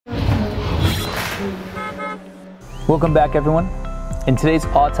Welcome back, everyone. In today's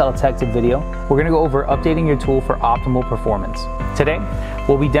Autel Tech Tip video, we're going to go over updating your tool for optimal performance. Today,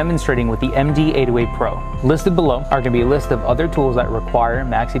 we'll be demonstrating with the MD808 Pro. Listed below are going to be a list of other tools that require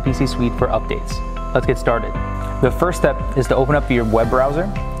Maxi PC Suite for updates. Let's get started. The first step is to open up your web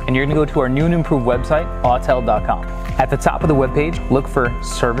browser, and you're going to go to our new and improved website, autel.com. At the top of the web page, look for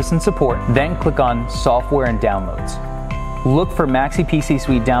Service and Support, then click on Software and Downloads. Look for Maxi PC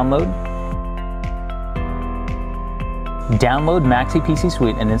Suite Download. Download Maxi PC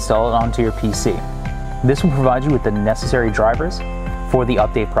Suite and install it onto your PC. This will provide you with the necessary drivers for the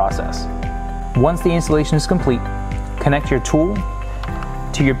update process. Once the installation is complete, connect your tool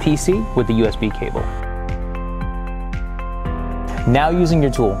to your PC with the USB cable. Now, using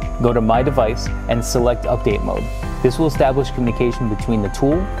your tool, go to My Device and select Update Mode. This will establish communication between the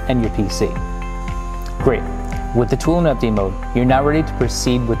tool and your PC. Great. With the tool in Update Mode, you're now ready to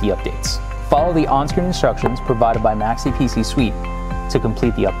proceed with the updates. Follow the on-screen instructions provided by Maxi PC Suite to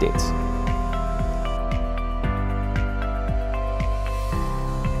complete the updates.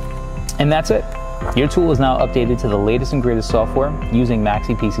 And that's it. Your tool is now updated to the latest and greatest software using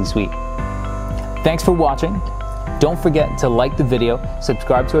Maxi PC Suite. Thanks for watching. Don't forget to like the video,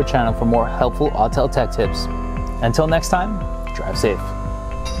 subscribe to our channel for more helpful Autel tech tips. Until next time, drive safe.